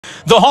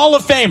The Hall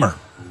of Famer,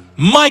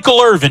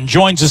 Michael Irvin,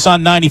 joins us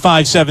on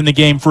 95.7 The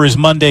Game for his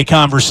Monday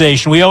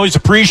conversation. We always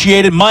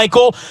appreciate it.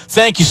 Michael,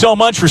 thank you so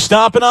much for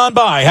stopping on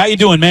by. How you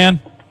doing, man?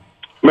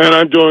 Man,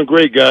 I'm doing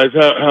great, guys.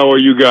 How are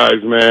you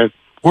guys, man?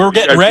 We're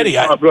getting ready.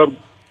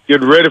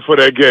 Getting ready for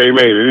that game,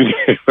 ain't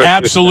it?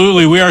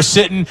 Absolutely. We are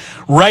sitting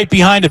right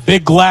behind a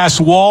big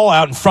glass wall.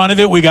 Out in front of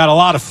it, we got a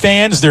lot of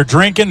fans. They're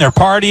drinking, they're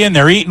partying,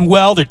 they're eating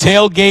well, they're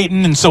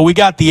tailgating, and so we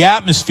got the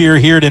atmosphere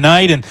here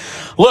tonight. And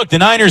look, the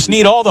Niners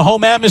need all the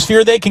home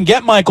atmosphere they can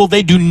get, Michael.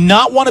 They do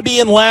not want to be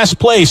in last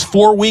place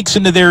 4 weeks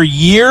into their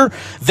year.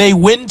 They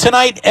win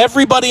tonight.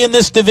 Everybody in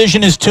this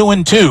division is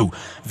 2-2.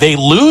 They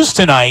lose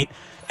tonight.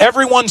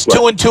 Everyone's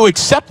 2-2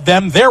 except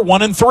them. They're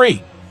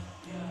 1-3.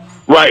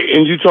 Right,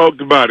 and you talked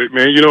about it,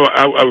 man. You know,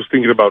 I was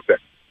thinking about that.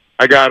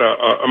 I got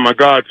my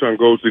godson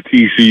goes to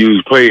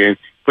TCU, plays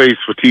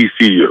for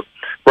TCU,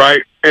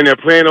 right? And they're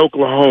playing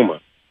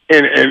Oklahoma,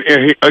 and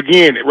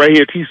again, right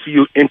here,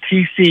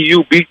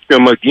 TCU beat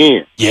them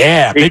again.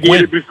 Yeah, they big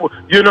win. it before.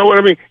 You know what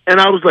I mean? And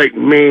I was like,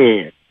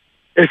 man,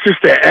 it's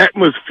just the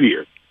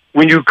atmosphere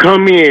when you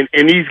come in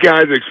and these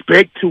guys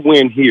expect to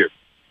win here.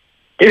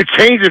 It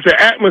changes the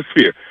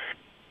atmosphere.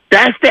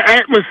 That's the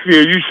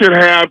atmosphere you should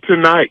have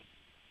tonight.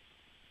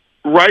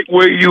 Right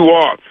where you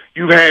are.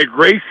 You've had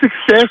great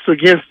success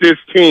against this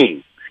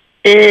team.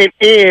 And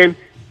in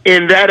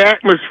that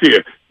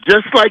atmosphere,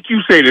 just like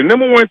you say, the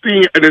number one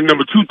thing and the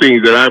number two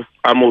things that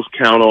I most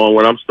count on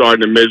when I'm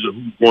starting to measure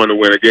who's going to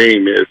win a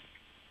game is,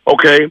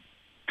 okay,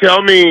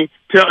 tell me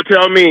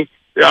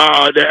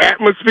the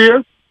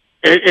atmosphere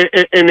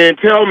and then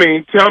tell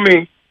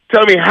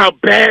me how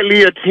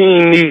badly a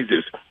team needs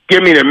this.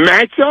 Give me the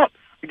matchup,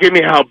 give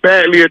me how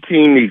badly a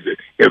team needs it.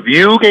 If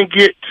you can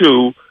get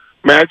to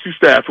Matthew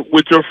Stafford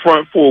with your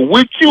front four,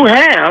 which you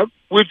have,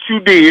 which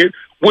you did,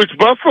 which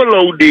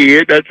Buffalo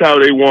did. That's how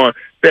they won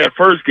that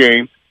first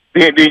game.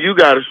 Then you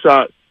got a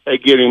shot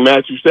at getting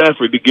Matthew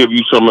Stafford to give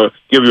you an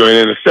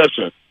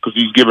interception because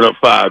he's given up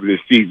 5 this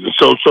season.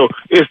 So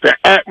it's the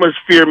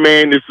atmosphere,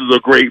 man. This is a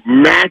great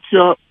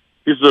matchup.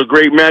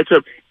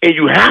 And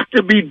you have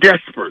to be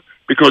desperate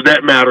because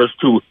that matters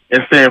too.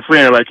 And San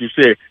Fran, like you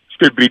said,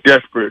 should be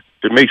desperate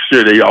to make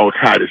sure they all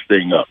tie this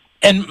thing up.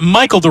 And,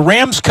 Michael, the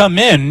Rams come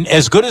in,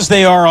 as good as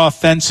they are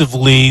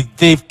offensively,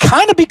 they've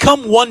kind of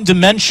become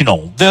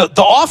one-dimensional. The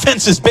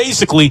offense is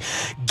basically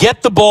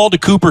get the ball to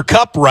Cooper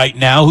Kupp right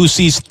now, who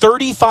sees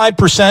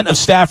 35% of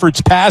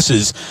Stafford's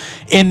passes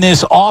in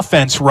this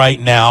offense right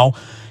now.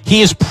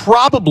 He is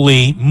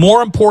probably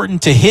more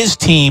important to his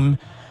team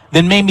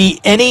than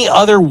maybe any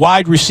other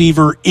wide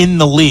receiver in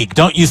the league.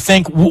 Don't you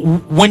think?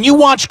 When you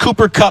watch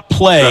Cooper Kupp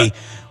play,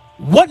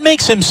 what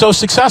makes him so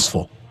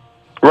successful?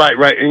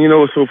 Right. And you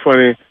know what's so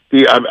funny?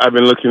 I've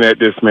been looking at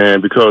this,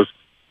 man, because,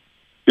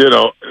 you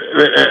know,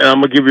 and I'm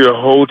going to give you a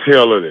whole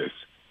tale of this.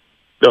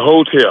 The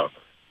whole tale.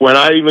 When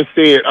I even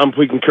said I'm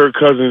picking Kirk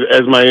Cousins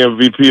as my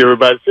MVP,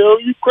 everybody said, oh,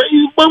 you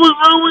crazy? What was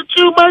wrong with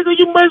you, Michael?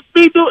 You must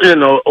be doing... You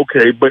know,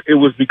 okay, but it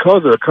was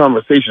because of the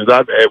conversations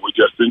I've had with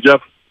Justin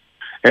Jefferson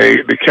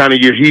and the kind of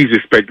year he's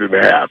expected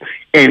to have.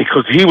 And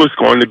because he was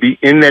going to be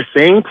in that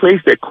same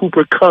place that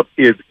Cooper Kupp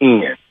is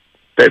in.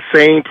 That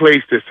same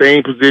place, the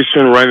same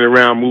position, running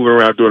around, moving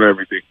around, doing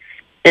everything.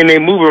 And they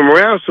move them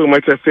around so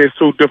much, I say it's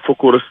so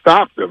difficult to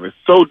stop them. It's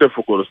so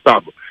difficult to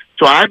stop them.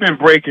 So I've been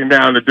breaking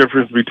down the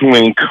difference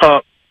between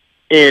Kupp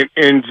and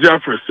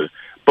Jefferson.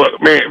 But,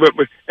 man,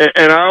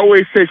 and I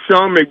always say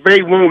Sean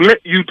McVay won't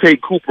let you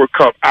take Cooper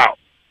Kupp out.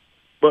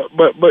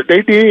 But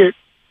they did.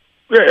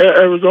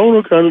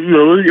 Arizona kind of, you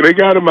know, they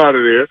got him out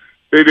of there.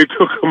 They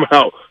took him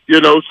out, you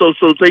know, so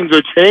things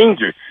are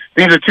changing.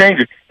 Things are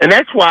changing. And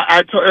that's why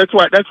I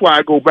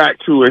go back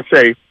to and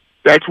say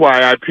that's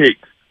why I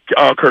picked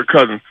Kirk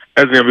Cousins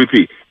as an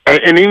MVP.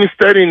 And even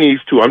studying these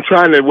two,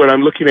 what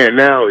I'm looking at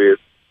now is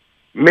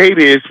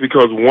maybe it's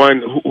because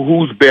one,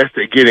 who's best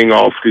at getting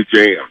off the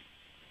jam,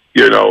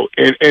 you know,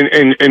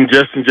 and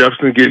Justin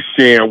Jefferson gets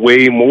jammed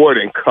way more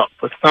than Kupp.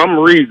 For some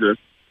reason,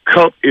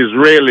 Kupp is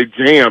rarely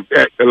jammed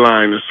at the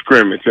line of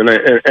scrimmage,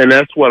 and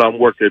that's what I'm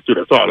working through.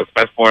 That's all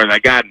as far as I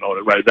got on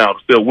it right now. I'm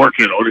still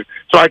working on it,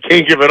 so I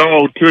can't give it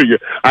all to you.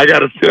 I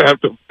still have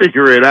to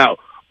figure it out.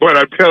 But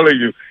I'm telling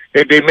you,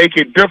 and they make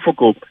it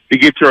difficult to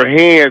get your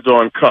hands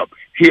on Kupp.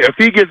 If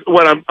he gets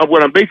what I'm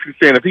basically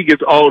saying, if he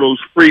gets all those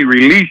free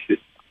releases,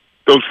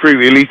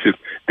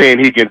 then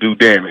he can do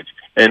damage.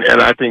 And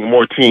I think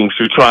more teams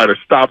should try to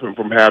stop him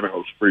from having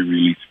those free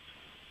releases.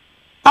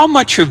 How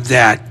much of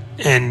that,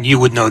 and you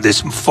would know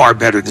this far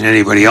better than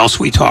anybody else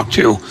we talk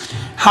to,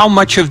 how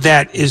much of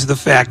that is the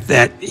fact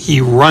that he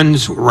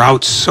runs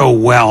routes so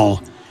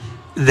well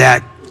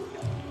that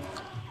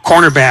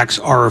cornerbacks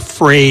are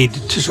afraid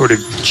to sort of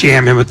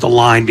jam him at the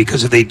line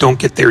because if they don't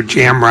get their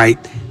jam right,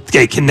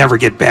 they can never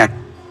get back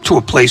to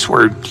a place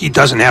where he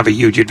doesn't have a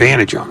huge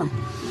advantage on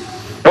them?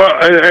 Well,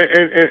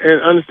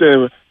 and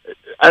understand,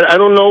 I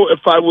don't know if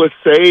I would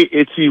say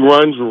he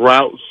runs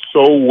routes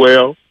so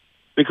well,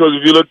 because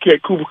if you look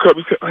at Cooper Kupp,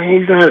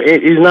 he's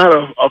not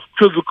a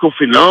physical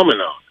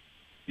phenomenon.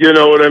 You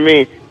know what I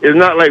mean? It's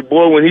not like,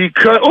 boy, when he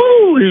cut,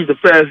 he's the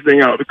fastest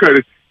thing out.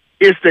 Because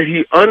It's that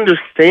he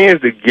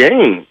understands the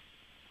game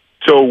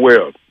so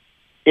well.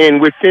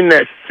 And within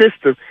that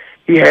system,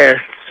 he has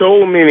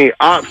so many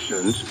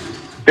options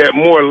that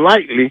more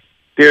likely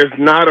there's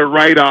not a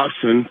right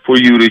option for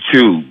you to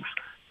choose.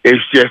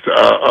 It's just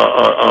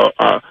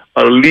a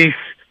least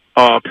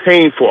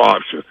painful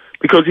option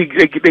because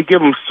they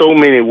give him so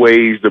many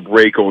ways to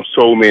break on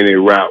so many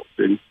routes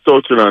and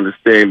such an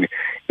understanding.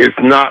 It's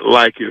not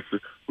like it's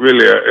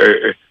really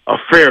a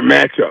fair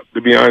matchup,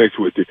 to be honest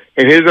with you.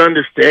 And his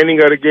understanding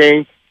of the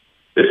game,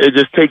 it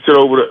just takes it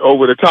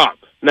over the top.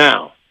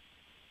 Now,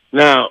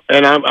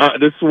 and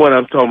this is what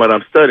I'm talking about.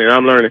 I'm studying.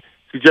 I'm learning.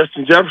 See,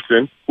 Justin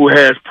Jefferson, who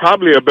has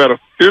probably a better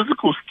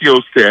physical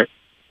skill set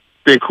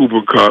than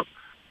Cooper Kupp,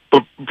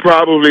 but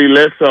probably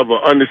less of an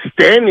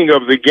understanding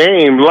of the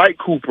game like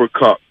Cooper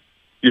Kupp.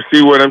 You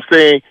see what I'm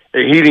saying?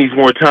 And he needs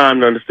more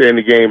time to understand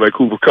the game like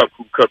Cooper Kupp.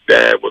 Cooper Kupp's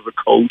dad was a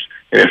coach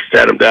and then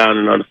sat him down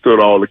and understood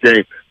all the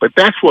game. But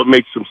that's what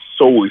makes him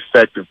so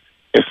effective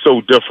and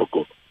so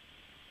difficult.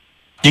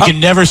 You can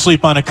never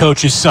sleep on a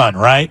coach's son,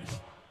 right?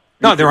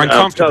 No, they're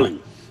uncomfortable.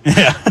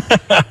 Yeah.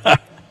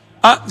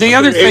 The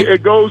other thing,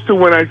 it goes to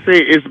when I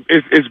say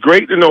it's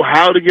great to know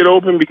how to get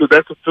open because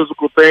that's a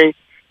physical thing,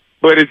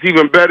 but it's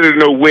even better to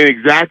know when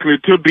exactly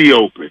to be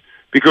open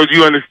because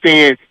you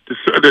understand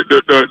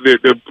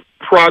the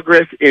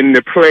progress in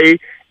the play,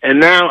 and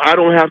now I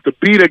don't have to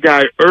beat a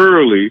guy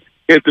early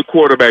if the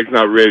quarterback's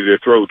not ready to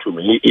throw to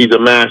me. He's a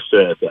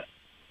master at that.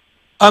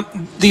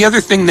 the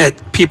other thing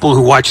that people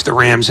who watch the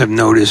Rams have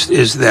noticed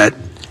is that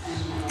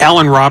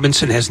Allen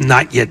Robinson has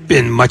not yet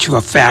been much of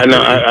a factor.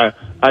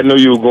 I know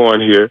you were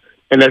going here,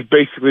 and that's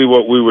basically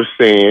what we were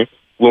saying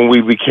when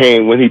he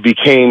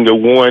became the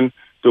one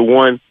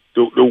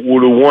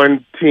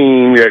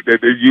team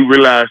that you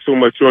rely so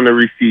much on the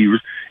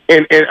receivers.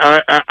 And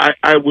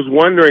I was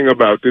wondering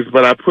about this,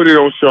 but I put it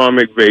on Sean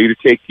McVay to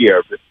take care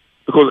of it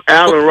because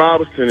Allen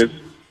Robinson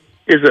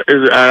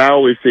I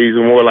always say he's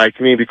more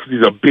like me because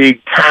he's a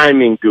big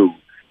timing dude.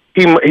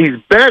 He's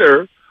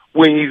better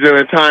when he's in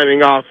a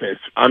timing offense.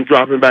 I'm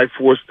dropping back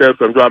 4 steps.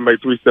 I'm dropping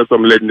back 3 steps.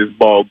 I'm letting this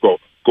ball go.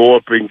 Go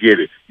up and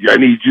get it. I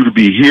need you to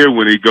be here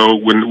when it go.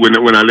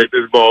 When I let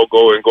this ball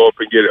go and go up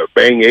and get it. A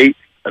bang 8,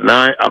 a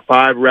 9, a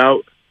 5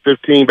 route,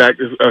 15 back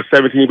to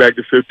 17 back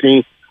to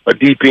 15, a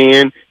deep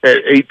end at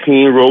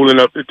 18, rolling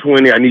up to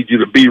 20. I need you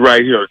to be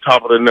right here on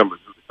top of the numbers.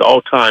 It's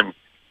all timing.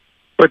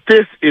 But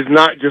this is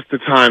not just a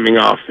timing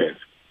offense.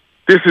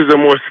 This is a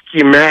more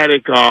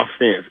schematic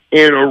offense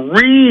and a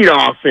read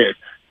offense.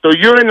 So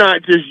you're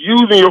not just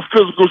using your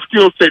physical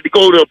skill set to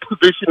go to a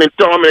position and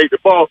dominate the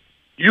ball.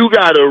 You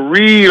got to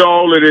read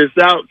all of this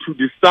out to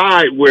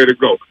decide where to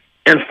go.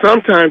 And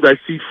sometimes I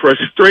see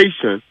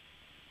frustration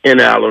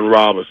in Allen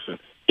Robinson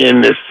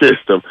in this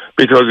system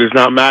because it's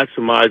not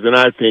maximizing,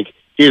 I think,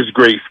 his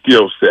great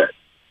skill set.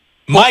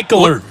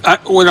 Michael,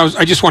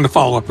 I just want to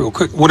follow up real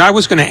quick. What I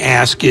was going to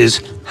ask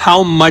is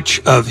how much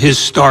of his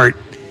start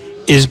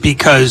is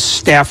because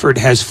Stafford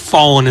has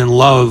fallen in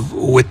love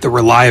with the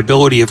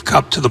reliability of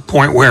Kupp to the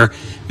point where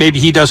maybe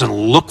he doesn't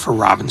look for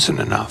Robinson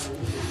enough.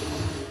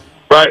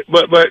 Right,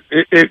 but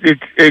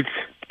it's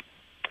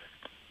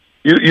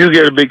you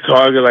get a big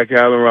target like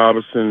Allen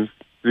Robinson,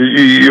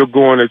 you're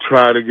going to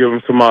try to give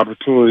him some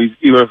opportunities,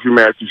 even if you're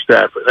Matthew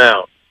Stafford.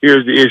 Now,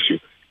 here's the issue: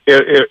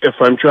 if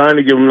I'm trying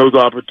to give him those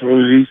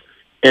opportunities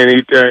and he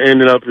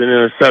ended up in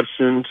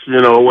interceptions,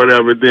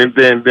 whatever, then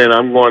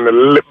I'm going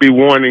to be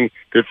wanting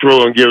to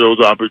throw and give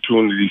those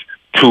opportunities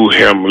to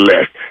him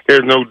less.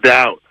 There's no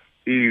doubt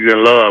he's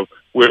in love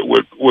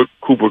with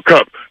Cooper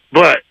Kupp,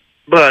 but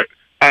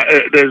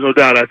there's no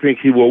doubt I think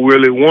he will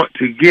really want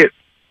to get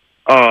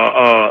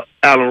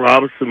Allen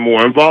Robinson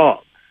more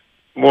involved.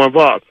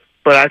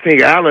 But I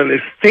think Allen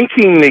is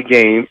thinking the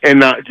game and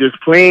not just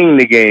playing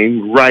the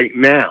game right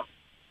now.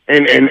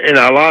 And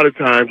a lot of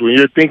times when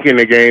you're thinking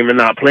the game and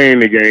not playing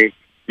the game,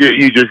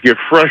 you just get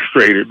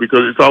frustrated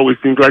because it always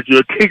seems like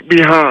you're a tick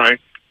behind,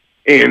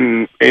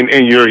 and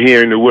you're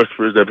hearing the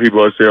whispers that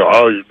people are saying,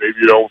 oh, maybe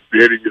you don't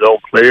fit and you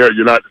don't play or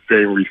you're not the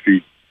same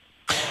receiver.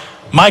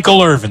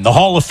 Michael Irvin, the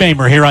Hall of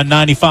Famer here on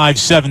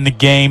 95.7 The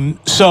Game.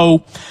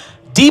 So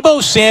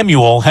Deebo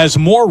Samuel has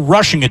more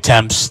rushing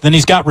attempts than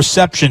he's got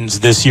receptions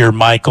this year,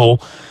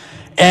 Michael.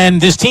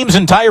 And this team's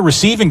entire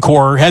receiving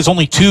core has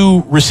only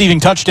 2 receiving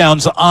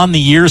touchdowns on the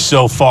year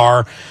so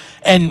far.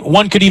 And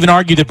one could even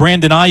argue that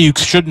Brandon Ayuk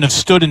shouldn't have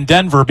stood in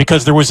Denver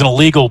because there was an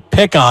illegal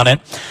pick on it.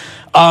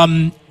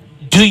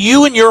 Do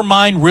you, in your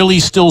mind,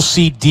 really still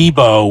see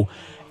Deebo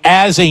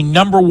as a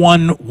number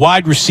 1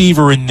 wide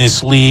receiver in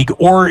this league,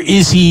 or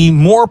is he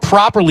more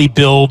properly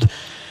billed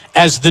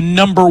as the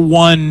number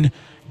 1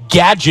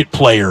 gadget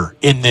player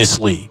in this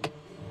league?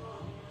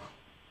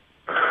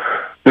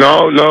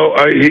 No,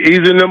 he's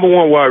the number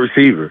 1 wide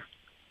receiver.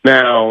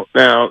 Now,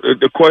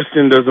 the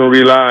question doesn't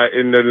rely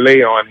and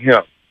lay on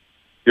him.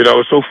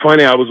 It's so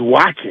funny. I was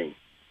watching,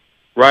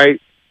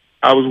 right?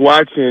 I was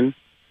watching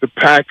the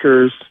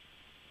Packers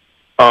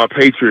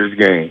Patriots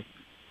game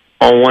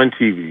on one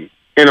TV.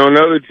 And on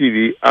another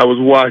TV, I was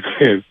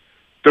watching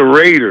the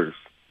Raiders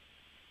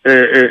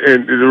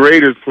and the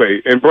Raiders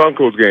play and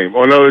Broncos game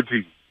on other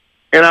TV.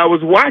 And I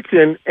was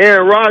watching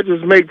Aaron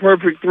Rodgers make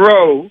perfect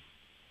throw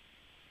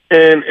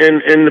and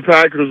the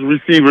Packers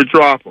receiver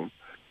drop him.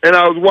 And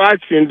I was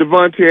watching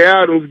Devontae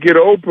Adams get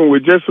open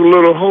with just a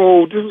little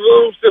hole, just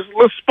a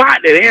little spot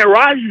that Aaron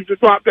Rodgers used to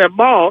drop that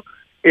ball,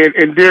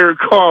 and Derek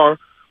Carr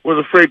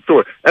was afraid to throw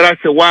it. And I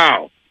said,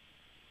 wow,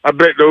 I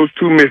bet those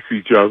two miss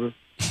each other.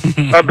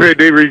 I bet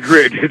they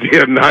regret that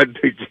they're not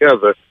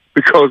together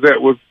because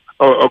that was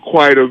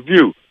quite a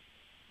view.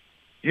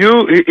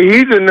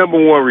 He's a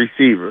number one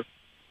receiver,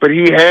 but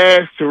he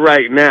has to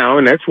right now,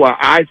 and that's why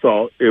I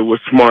thought it was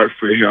smart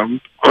for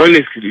him,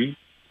 honestly,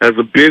 as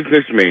a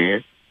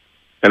businessman,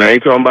 and I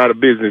ain't talking about a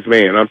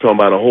businessman, I'm talking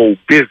about a whole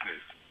business.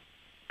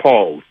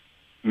 Pause.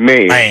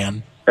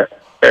 Man.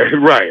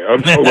 Right.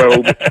 I'm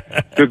talking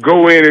about to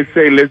go in and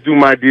say, let's do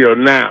my deal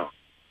now.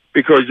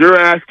 Because you're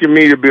asking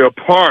me to be a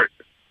part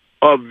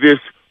of this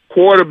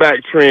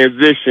quarterback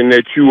transition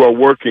that you are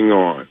working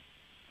on.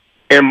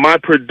 And my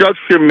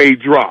production may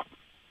drop.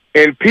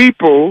 And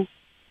people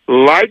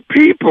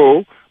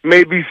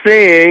may be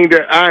saying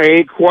that I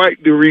ain't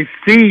quite the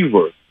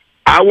receiver.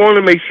 I want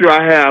to make sure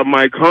I have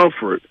my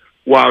comfort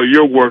while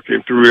you're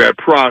working through that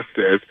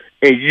process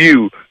and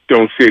you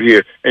don't sit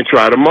here and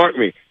try to mark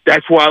me.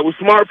 That's why it was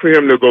smart for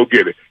him to go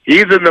get it.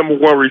 He's a number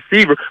one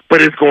receiver,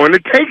 but it's going to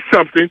take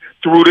something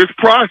through this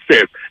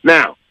process.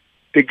 Now,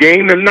 the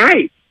game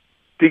tonight,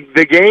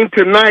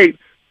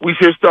 we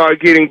should start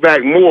getting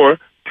back more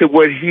to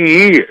what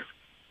he is.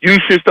 You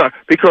should start,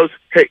 because,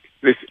 hey,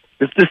 listen,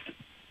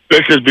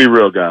 let's just be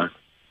real, guys.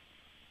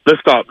 Let's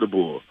stop the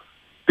bull.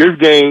 This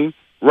game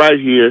right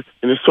here,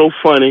 and it's so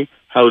funny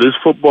how this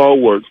football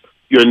works.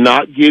 You're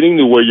not getting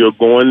to where you're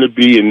going to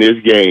be in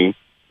this game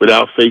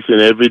without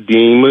facing every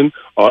demon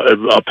or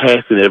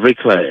passing every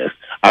class.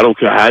 I don't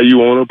care how you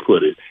want to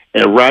put it.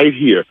 And right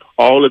here,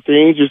 all the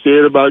things you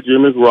said about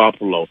Jimmy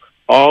Garoppolo,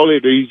 all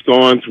that he's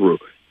gone through,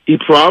 he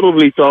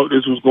probably thought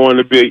this was going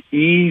to be an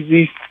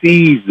easy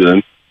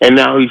season, and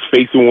now he's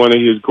facing one of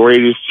his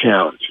greatest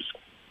challenges.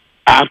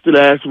 After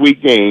last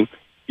week's game,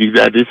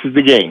 this is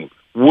the game.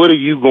 What are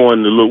you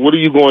going to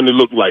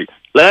look like?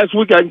 Last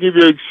week I can give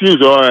you an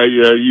excuse. All right,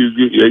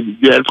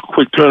 that's a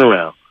quick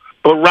turnaround.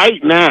 But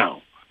right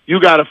now,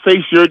 you got to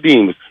face your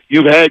demons.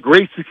 You've had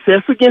great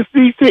success against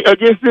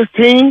this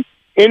team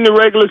in the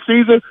regular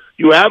season.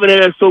 You haven't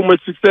had so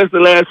much success the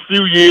last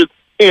few years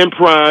in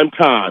prime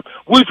time.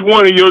 Which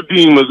one of your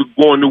demons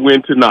are going to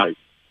win tonight?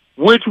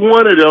 Which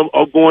one of them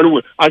are going to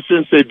win? I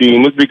shouldn't say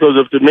demons, because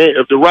if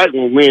the right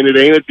one win, it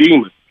ain't a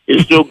demon.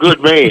 It's your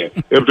good man.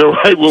 If the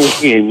right one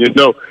win,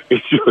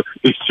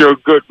 it's your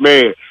good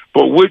man.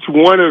 But which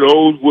one of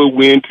those will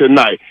win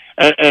tonight?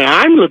 And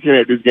I'm looking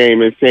at this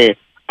game and saying,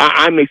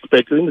 I'm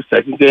expecting the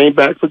second game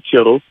back for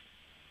Kittle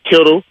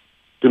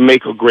to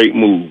make a great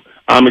move.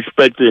 I'm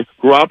expecting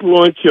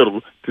Garoppolo and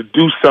Kittle to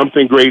do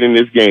something great in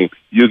this game.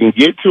 You can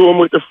get to them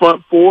with the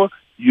front four.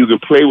 You can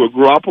play with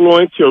Garoppolo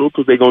and Kittle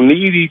because they're going to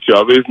need each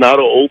other. It's not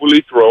an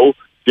overly throw.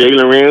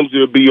 Jalen Ramsey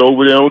will be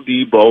over there on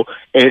Debo,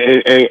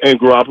 and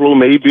Garoppolo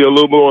may be a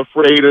little more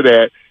afraid of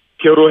that.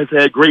 Kittle has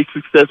had great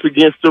success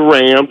against the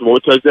Rams, more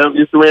touchdowns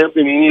against the Rams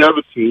than any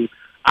other team.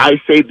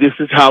 I say this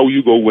is how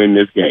you go win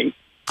this game.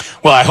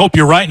 Well, I hope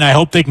you're right, and I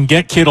hope they can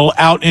get Kittle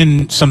out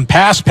in some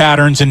pass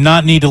patterns and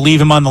not need to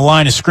leave him on the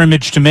line of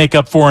scrimmage to make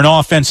up for an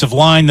offensive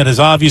line that is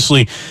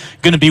obviously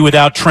going to be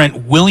without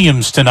Trent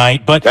Williams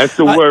tonight. But that's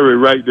the worry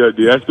right there,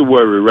 dude. That's the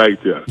worry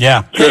right there.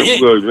 Yeah.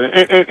 Trent Williams.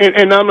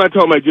 And I'm not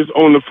talking about just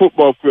on the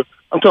football field.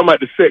 I'm talking about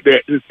to set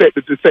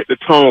the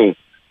tone,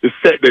 to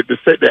set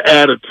the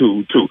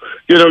attitude too.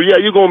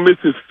 You're gonna miss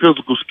his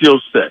physical skill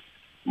set,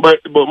 but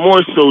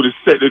more so to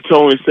set the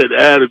tone and set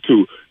the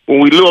attitude. When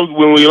we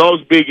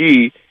lost Big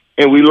E,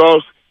 and we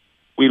lost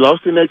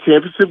in that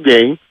championship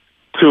game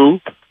to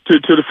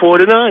the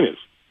 49ers.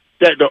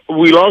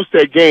 We lost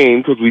that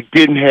game because we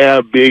didn't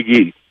have Big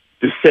E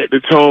to set the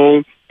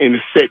tone and to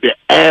set the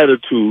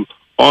attitude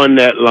on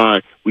that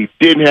line. We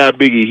didn't have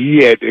Big E.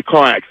 He had a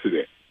car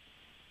accident,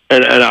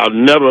 and I'll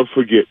never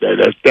forget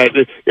that.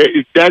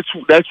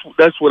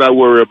 That's what I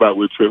worry about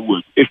with Trent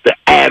Williams. It's the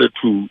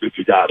attitude that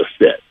you got to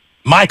set.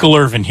 Michael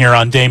Irvin here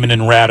on Damon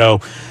and Ratto.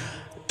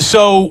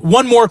 So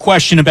one more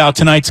question about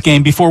tonight's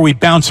game before we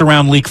bounce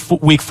around week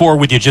 4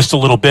 with you just a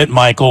little bit,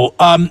 Michael.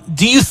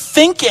 Do you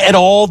think at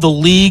all the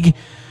league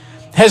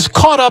has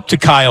caught up to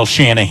Kyle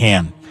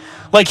Shanahan?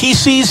 Like, he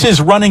sees his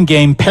running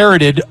game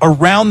parroted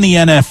around the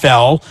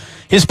NFL.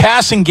 His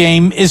passing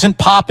game isn't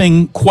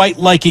popping quite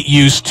like it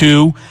used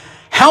to.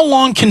 How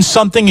long can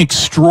something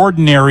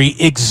extraordinary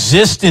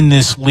exist in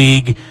this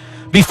league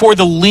before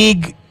the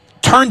league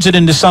turns it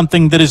into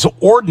something that is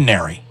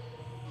ordinary?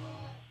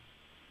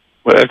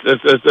 Well, that's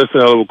a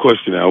hell of a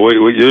question now. What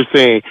you're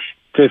saying,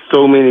 since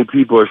so many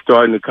people are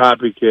starting to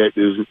copycat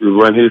to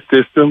run his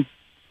system,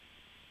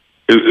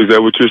 is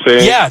that what you're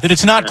saying? Yeah, that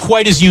it's not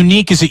quite as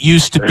unique as it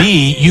used to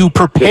be. You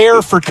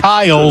prepare for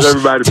Kyle's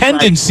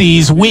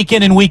tendencies week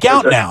in and week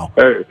out now.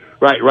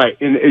 Right.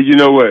 And you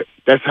know what?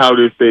 That's how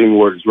this thing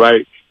works,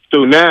 right?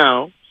 So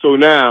now,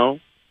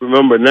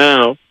 remember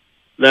now,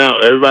 Now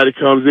everybody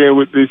comes in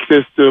with this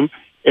system,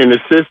 and the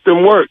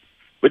system works.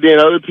 But then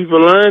other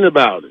people learn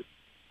about it,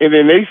 and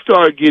then they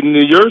start getting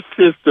to your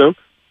system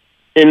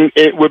and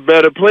with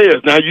better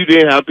players. Now you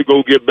didn't have to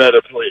go get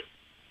better players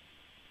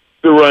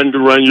to run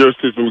your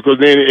system, because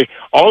then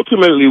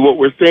ultimately what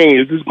we're saying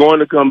is it's going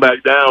to come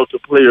back down to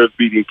players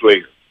beating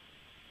players.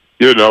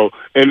 You know,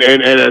 and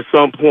at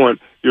some point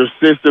your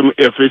system,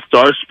 if it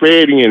starts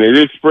spreading, and it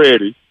is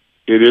spreading,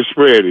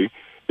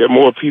 that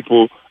more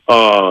people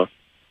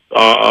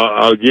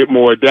get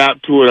more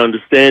adapt to it,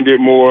 understand it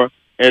more,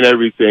 and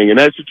everything, and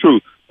that's the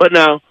truth. But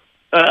now,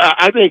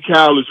 I think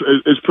Kyle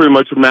is pretty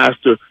much a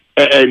master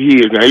at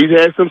his. Now, he's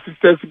had some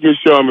success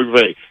against Sean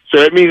McVay. So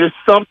that means it's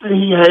something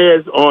he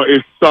has on.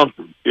 It's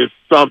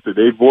something.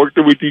 They've worked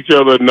with each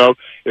other enough.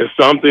 It's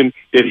something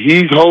that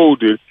he's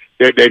holding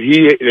that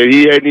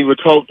he hadn't even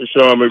talked to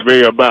Sean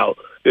McVay about,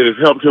 that has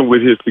helped him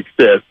with his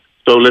success.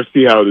 So let's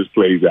see how this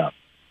plays out.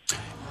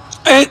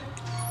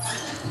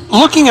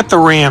 Looking at the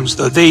Rams,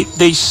 though, they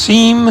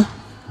seem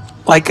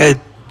like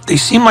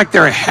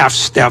they're a half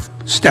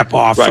step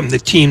off from the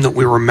team that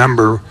we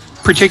remember,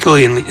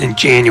 particularly in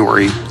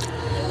January.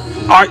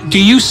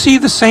 Do you see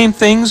the same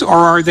things, or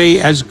are they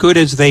as good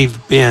as they've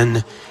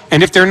been?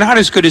 And if they're not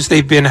as good as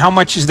they've been, how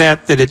much is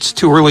that it's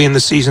too early in the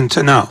season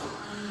to know?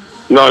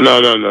 No.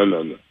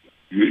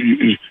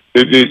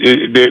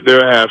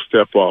 They're a half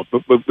step off.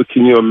 But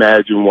can you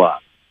imagine why?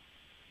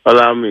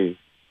 Allow me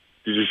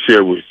to just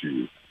share with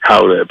you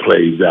how that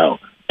plays out.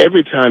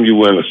 Every time you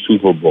win a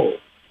Super Bowl,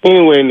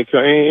 anyway,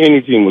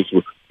 any team was,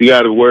 you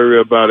got to worry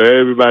about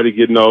everybody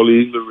getting all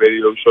these little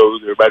radio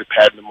shows, everybody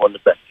patting them on the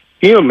back.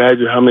 Can you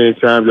imagine how many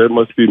times that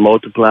must be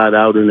multiplied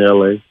out in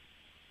L.A.?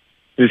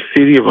 The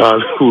city of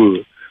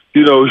Hollywood.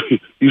 You know,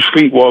 you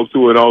sleepwalk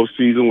through an off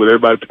season with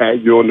everybody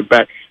patting you on the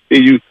back.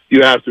 And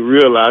you have to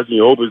realize, and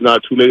you hope it's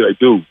not too late, like,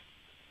 dude,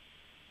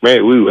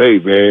 man,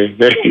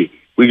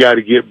 we got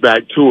to get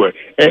back to it.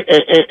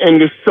 And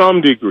to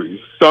some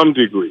degree,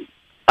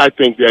 I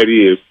think that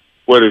is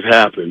what has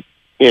happened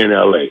in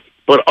L.A.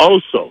 But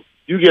also,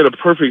 you get a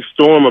perfect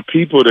storm of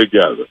people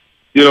together.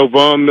 You know,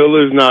 Von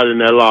Miller's not in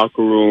that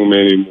locker room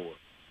anymore.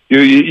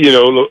 You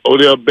know,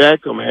 Odell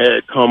Beckham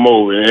had come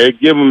over and had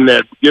given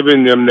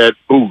them that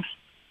boost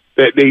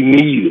that they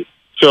needed.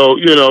 So,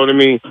 you know what I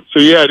mean? So,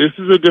 yeah, this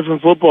is a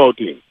different football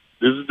team.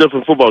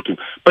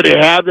 But they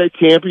have that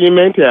champion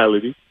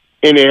mentality,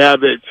 and they have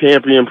that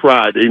champion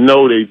pride. They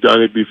know they've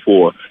done it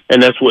before,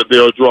 and that's what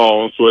they'll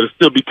draw on. So it'll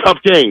still be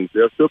tough games.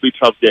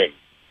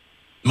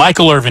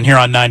 Michael Irvin here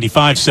on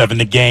 95.7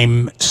 The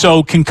Game.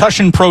 So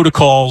concussion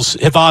protocols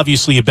have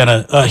obviously been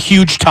a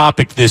huge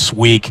topic this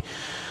week.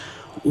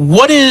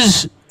 What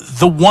is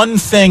the one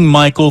thing,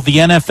 Michael, the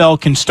NFL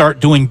can start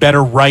doing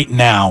better right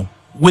now,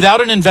 without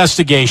an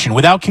investigation,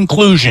 without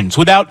conclusions,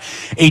 without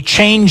a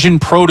change in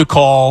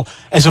protocol?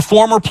 As a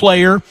former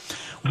player,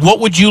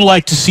 what would you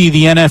like to see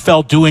the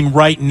NFL doing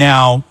right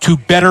now to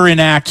better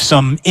enact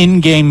some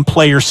in-game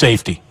player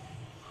safety?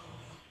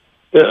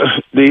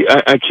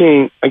 I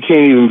can't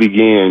even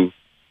begin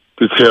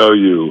to tell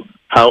you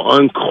how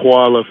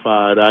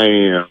unqualified I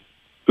am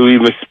to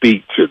even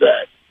speak to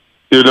that.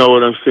 You know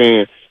what I'm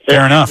saying?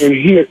 Fair enough.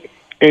 Here's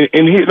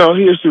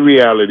the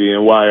reality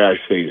and why I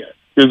say that.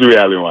 Here's the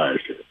reality and why I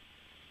say it.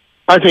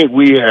 I think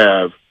we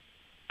have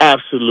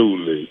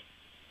absolutely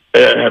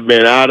have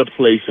been out of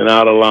place and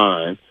out of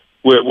line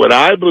with what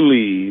I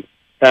believe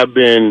have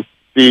been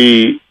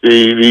the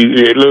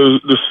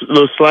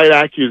little slight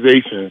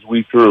accusations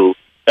we threw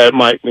at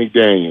Mike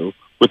McDaniel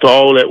with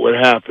all that would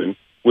happen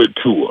with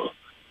Tua.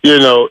 You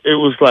know, it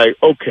was like,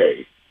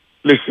 okay,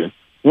 listen,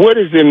 what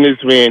is in this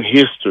man's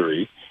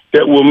history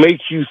that will make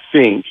you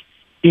think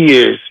he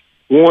is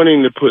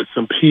wanting to put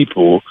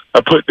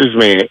put this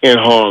man in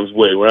harm's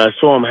way? When I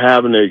saw him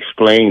having to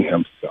explain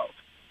himself,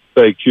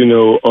 like, you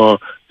know,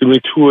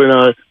 Tua and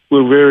I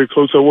were very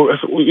close. I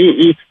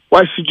said,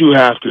 why should you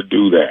have to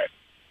do that?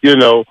 You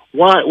know,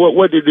 why?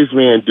 What did this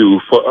man do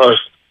for us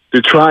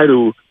to try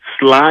to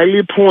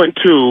slyly point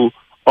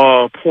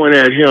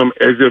at him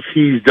as if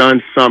he's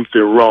done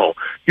something wrong?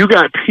 You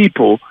got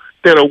people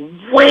that are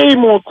way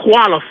more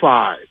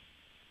qualified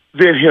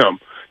than him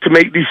to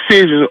make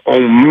decisions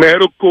on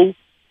medical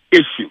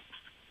issues.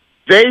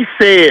 They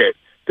said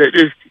that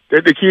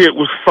the kid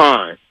was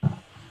fine,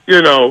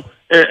 you know,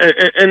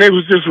 and it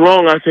was just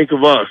wrong, I think,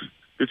 of us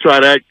to try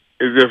to act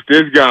as if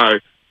this guy,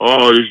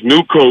 this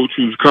new coach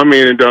who's come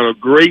in and done a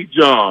great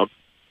job,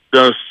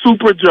 done a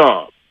super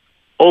job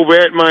over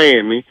at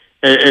Miami,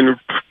 and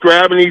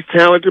grabbing these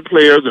talented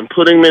players and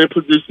putting them in a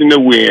position to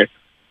win,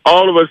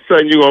 all of a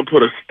sudden you're going to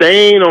put a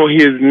stain on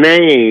his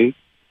name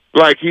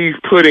like he's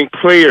putting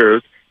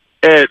players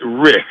at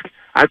risk.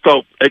 I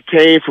thought it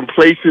came from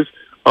places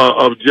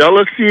of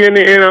jealousy in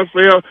the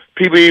NFL.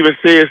 People even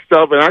said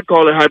stuff, and I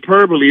call it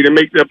hyperbole, to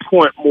make that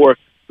point more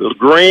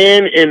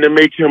grand and to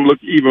make him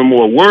look even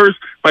more worse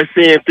by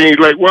saying things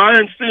like, well, I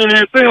haven't seen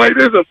anything like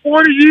this in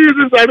 40 years.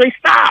 It's like, they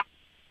stop.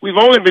 We've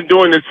only been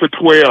doing this for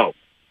 12.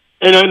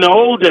 And in the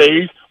old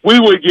days, we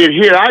would get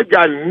hit. I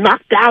got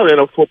knocked out in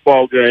a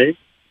football game,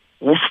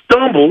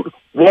 stumbled,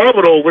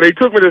 wobbled over. They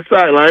took me to the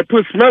sideline,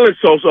 put smelling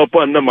salts up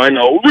under my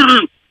nose,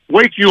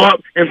 wake you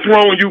up, and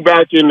throwing you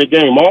back in the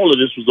game. All of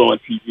this was on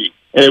TV,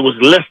 and it was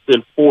less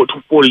than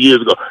 40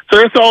 years ago. So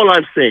that's all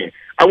I'm saying.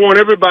 I want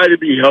everybody to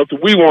be healthy.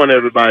 We want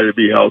everybody to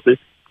be healthy.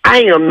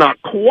 I am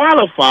not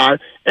qualified,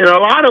 and a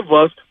lot of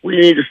us, we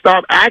need to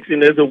stop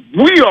acting as if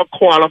we are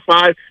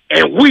qualified,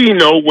 and we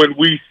know when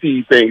we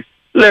see things.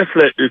 Let's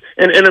let this.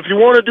 And if you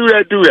want to do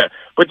that, do that.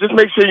 But just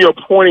make sure you're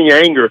pointing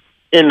anger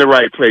in the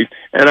right place.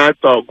 And I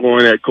thought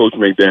going at Coach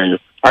McDaniel,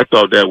 I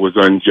thought that was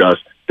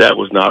unjust. That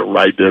was not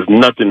right. There's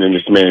nothing in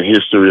this man's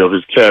history of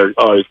his character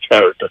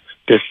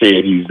that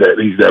said he's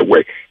that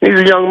way. He's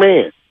a young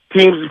man.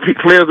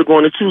 Players are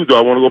going to choose, do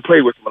I want to go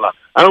play with him a lot?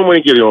 I don't want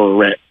to get it on a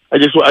rant. I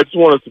just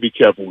want us to be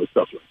careful with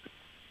stuff like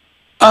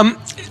that.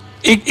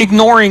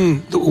 Ignoring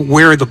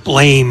where the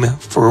blame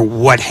for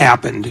what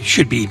happened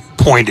should be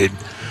pointed,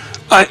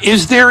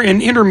 is there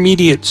an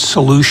intermediate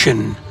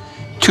solution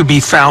to be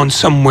found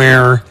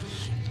somewhere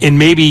in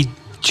maybe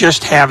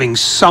just having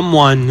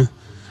someone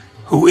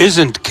who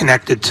isn't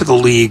connected to the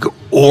league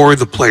or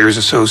the Players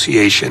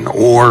Association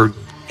or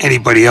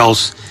anybody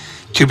else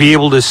to be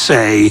able to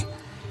say,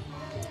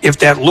 if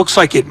that looks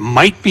like it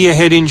might be a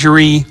head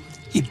injury,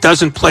 he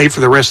doesn't play for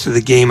the rest of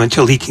the game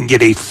until he can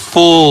get a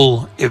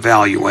full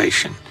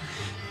evaluation?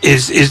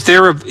 Is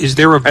there a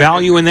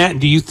value in that, and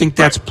do you think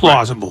that's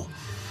plausible?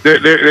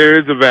 There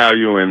is a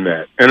value in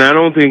that, and I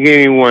don't think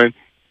anyone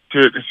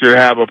should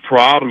have a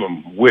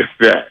problem with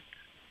that.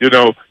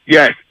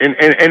 Yes,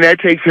 and that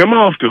takes him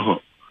off the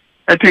hook.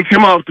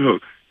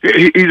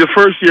 He's a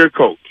first-year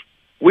coach.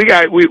 We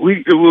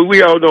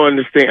all don't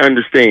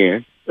understand.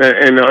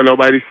 And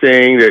nobody's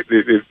saying that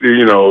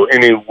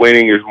any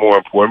winning is more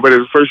important. But as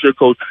a first-year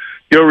coach,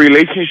 your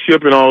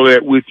relationship and all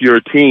that with your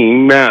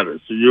team matters.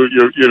 So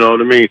you know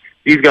what I mean.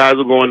 These guys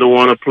are going to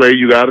want to play.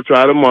 You got to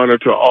try to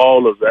monitor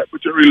all of that.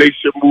 But your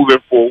relationship moving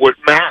forward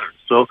matters.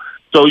 So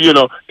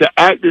to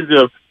act as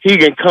if he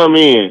can come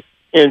in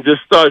and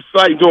just start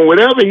doing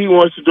whatever he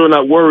wants to do, and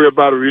not worry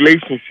about a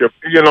relationship.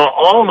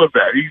 All of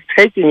that he's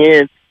taking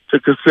into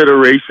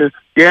consideration.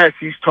 Yes,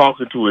 he's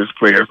talking to his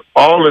players.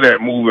 All of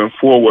that moving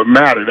forward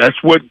matter.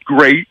 That's what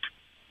great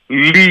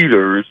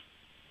leaders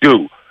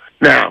do.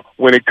 Now,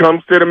 when it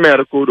comes to the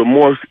medical, the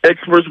more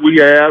experts we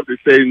have that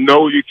say,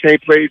 no, you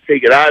can't play,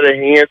 take it out of the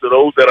hands of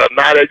those that are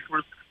not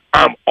experts,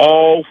 I'm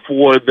all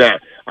for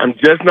that. I'm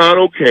just not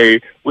okay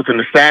with an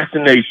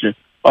assassination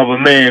of a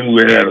man who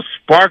had a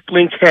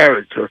sparkling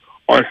character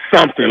on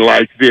something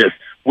like this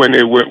when we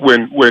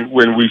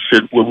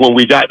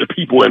got the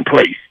people in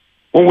place.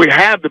 When we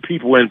have the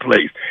people in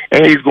place,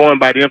 and he's going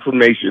by the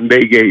information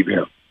they gave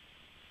him.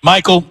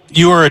 Michael,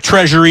 you are a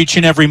treasure each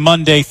and every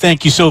Monday.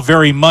 Thank you so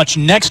very much.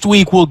 Next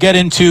week, we'll get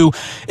into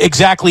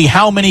exactly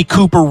how many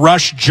Cooper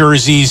Rush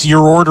jerseys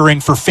you're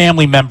ordering for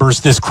family members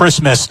this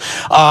Christmas.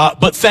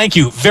 But thank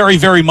you very,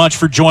 very much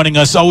for joining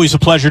us. Always a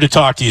pleasure to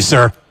talk to you,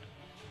 sir.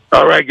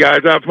 All right, guys.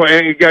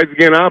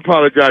 Again, I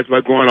apologize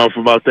for going off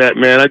about that,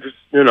 man. I just,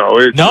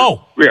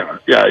 No.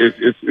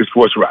 It's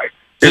what's right.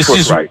 It's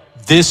what's right.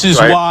 This is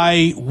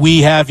why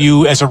we have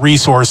you as a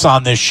resource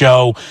on this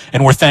show,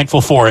 and we're thankful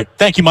for it.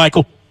 Thank you,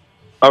 Michael.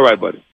 All right, buddy.